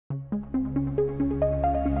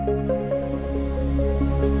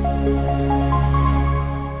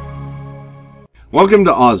Welcome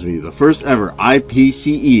to Ozivi, the first ever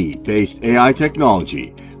IPCE-based AI technology,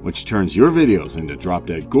 which turns your videos into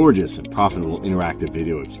drop-dead gorgeous and profitable interactive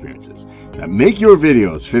video experiences that make your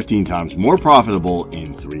videos 15 times more profitable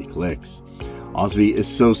in 3 clicks. Ozivi is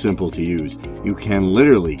so simple to use, you can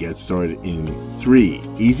literally get started in 3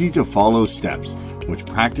 easy-to-follow steps, which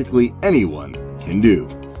practically anyone can do.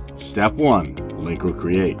 Step 1. Link or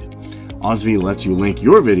create. Ozivi lets you link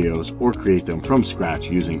your videos or create them from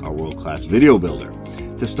scratch using our world-class video builder.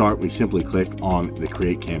 To start, we simply click on the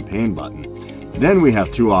Create Campaign button. Then we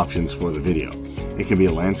have 2 options for the video. It can be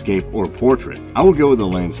a landscape or portrait. I will go with a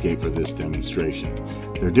landscape for this demonstration.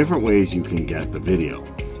 There are different ways you can get the video.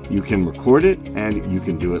 You can record it, and you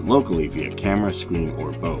can do it locally via camera, screen,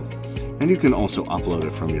 or both. And you can also upload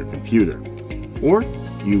it from your computer. Or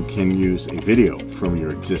you can use a video from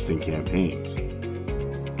your existing campaigns.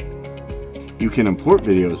 You can import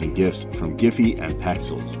videos and GIFs from Giphy and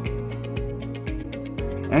Pexels.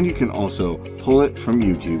 And you can also pull it from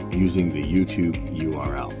YouTube using the YouTube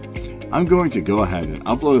URL. I'm going to go ahead and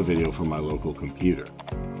upload a video from my local computer.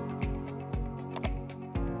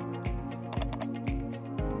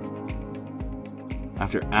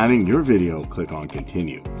 After adding your video, click on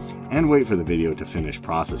Continue and wait for the video to finish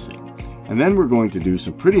processing. And then we're going to do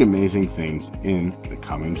some pretty amazing things in the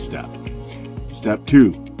coming step. Step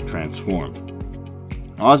 2. Transform.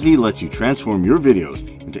 Ozivi lets you transform your videos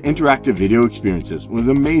into interactive video experiences with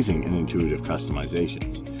amazing and intuitive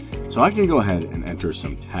customizations. So I can go ahead and enter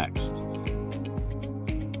some text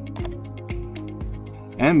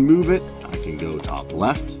and move it. I can go top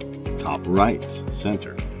left, top right,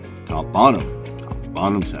 center, top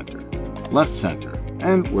bottom center, left center,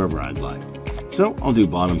 and wherever I'd like. So I'll do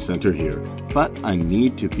bottom center here, but I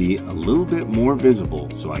need to be a little bit more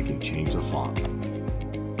visible so I can change the font.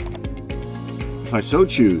 If I so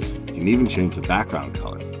choose, I can even change the background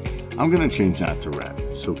color. I'm going to change that to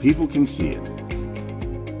red so people can see it.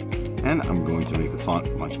 And I'm going to make the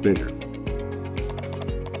font much bigger.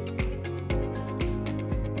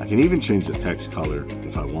 I can even change the text color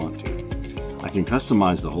if I want to. I can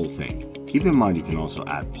customize the whole thing. Keep in mind you can also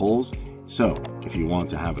add polls, so if you want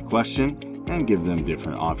to have a question and give them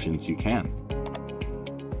different options, you can.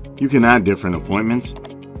 You can add different appointments.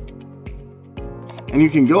 And you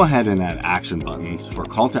can go ahead and add action buttons for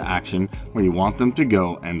call to action where you want them to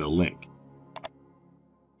go and a link.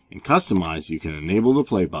 In Customize, you can enable the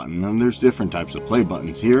play button, and there's different types of play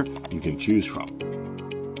buttons here you can choose from.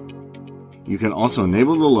 You can also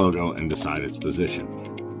enable the logo and decide its position,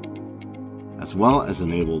 as well as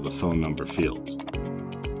enable the phone number fields.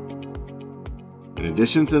 In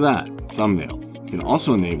addition to that, thumbnail. You can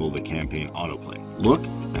also enable the campaign autoplay, look,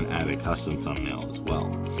 and add a custom thumbnail as well.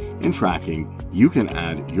 In tracking, you can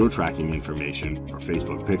add your tracking information for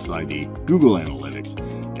Facebook Pixel ID, Google Analytics,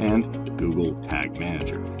 and Google Tag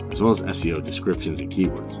Manager, as well as SEO descriptions and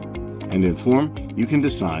keywords. And in form, you can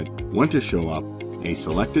decide when to show up a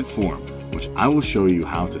selected form, which I will show you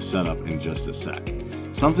how to set up in just a sec.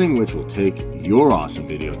 Something which will take your awesome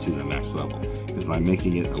video to the next level is by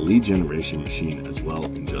making it a lead generation machine as well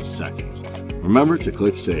in just seconds. Remember to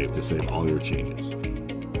click Save to save all your changes.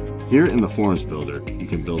 Here in the Forms Builder, you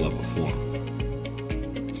can build up a form.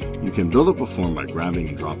 You can build up a form by grabbing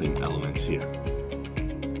and dropping elements here.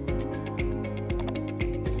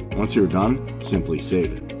 Once you're done, simply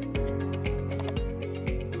save it.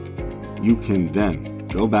 You can then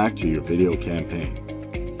go back to your video campaign.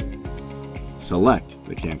 Select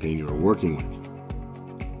the campaign you are working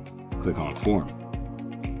with. Click on Form.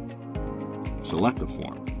 Select the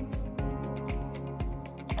form.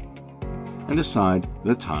 And decide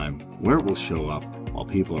the time where it will show up while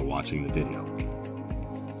people are watching the video.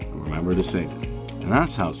 And remember to save it. And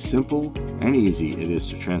that's how simple and easy it is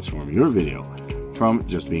to transform your video from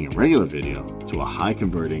just being a regular video to a high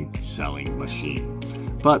converting selling machine.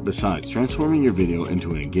 But besides transforming your video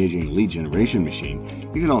into an engaging lead generation machine,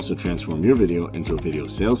 you can also transform your video into a video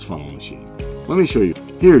sales funnel machine. Let me show you.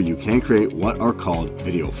 Here you can create what are called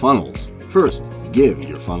video funnels. First, give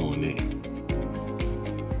your funnel a name.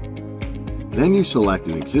 Then you select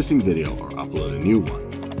an existing video or upload a new one.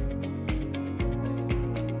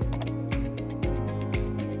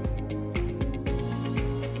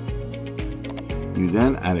 You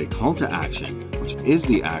then add a call to action, which is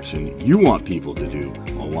the action you want people to do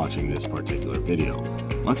while watching this particular video.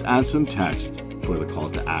 Let's add some text for the call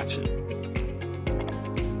to action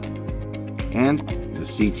and the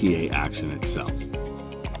CTA action itself.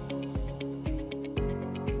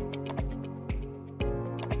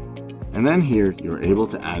 And then here you're able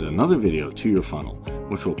to add another video to your funnel,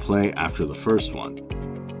 which will play after the first one.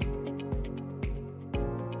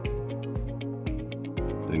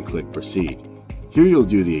 Then click Proceed. Here you'll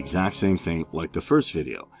do the exact same thing like the first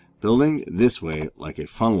video, building this way like a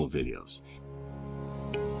funnel of videos.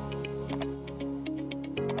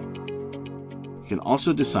 You can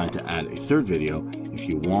also decide to add a third video if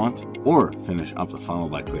you want, or finish up the funnel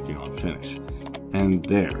by clicking on Finish. And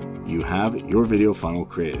there, you have your video funnel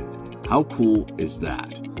created. How cool is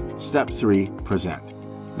that? Step 3, present.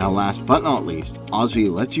 Now last but not least, Ozivi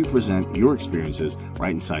lets you present your experiences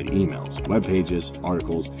right inside emails, web pages,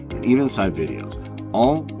 articles, and even inside videos,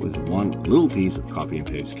 all with one little piece of copy and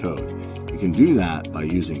paste code. You can do that by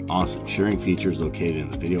using awesome sharing features located in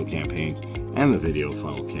the video campaigns and the video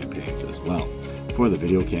funnel campaigns as well. For the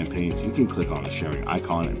video campaigns, you can click on the sharing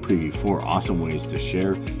icon and preview 4 awesome ways to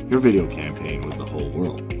share your video campaign with the whole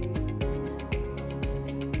world.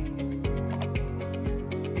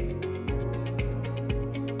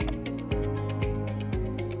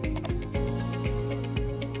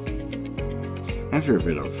 And for your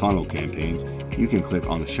video funnel campaigns, you can click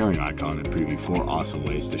on the sharing icon and preview 4 awesome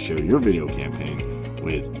ways to share your video campaign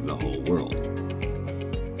with the whole world.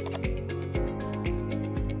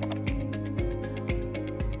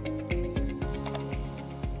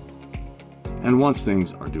 And once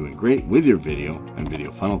things are doing great with your video and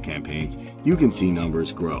video funnel campaigns, you can see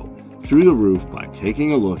numbers grow through the roof by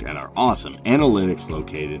taking a look at our awesome analytics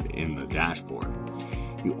located in the dashboard.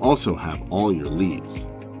 You also have all your leads,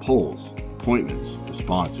 polls, appointments,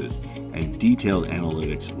 responses, and detailed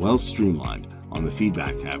analytics well streamlined on the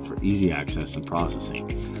feedback tab for easy access and processing.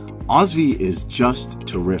 Ozivi is just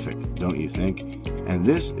terrific, don't you think? And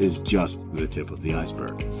this is just the tip of the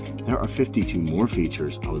iceberg. There are 52 more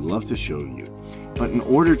features I would love to show you, but in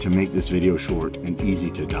order to make this video short and easy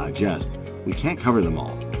to digest, we can't cover them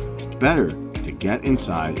all. It's better to get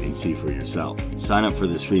inside and see for yourself. Sign up for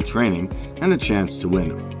this free training and a chance to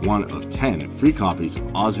win one of 10 free copies of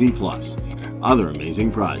Ozivi Plus and other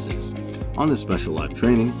amazing prizes. On this special live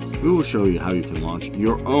training, we will show you how you can launch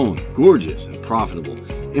your own gorgeous and profitable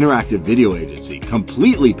interactive video agency,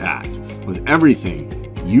 completely packed with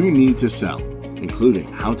everything you need to sell, including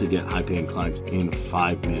how to get high-paying clients in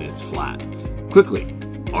 5 minutes flat. Quickly,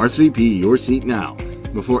 RSVP your seat now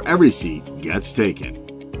before every seat gets taken.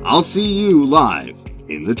 I'll see you live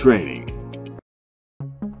in the training.